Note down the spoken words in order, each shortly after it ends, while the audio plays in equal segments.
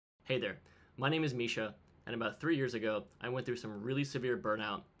Hey there, my name is Misha, and about 3 years ago, I went through some really severe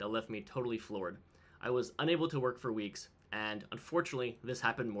burnout that left me totally floored. I was unable to work for weeks, and unfortunately, this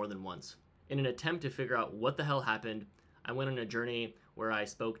happened more than once. In an attempt to figure out what the hell happened, I went on a journey where I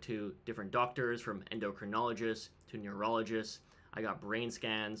spoke to different doctors, from endocrinologists to neurologists. I got brain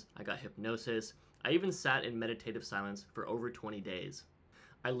scans, I got hypnosis, I even sat in meditative silence for over 20 days.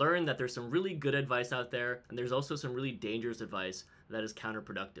 I learned that there's some really good advice out there, and there's also some really dangerous advice that is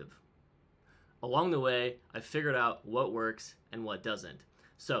counterproductive. Along the way, I figured out what works and what doesn't.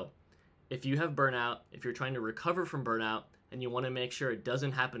 So, if you have burnout, if you're trying to recover from burnout, and you want to make sure it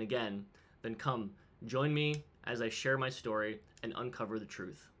doesn't happen again, then come, join me as I share my story and uncover the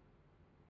truth.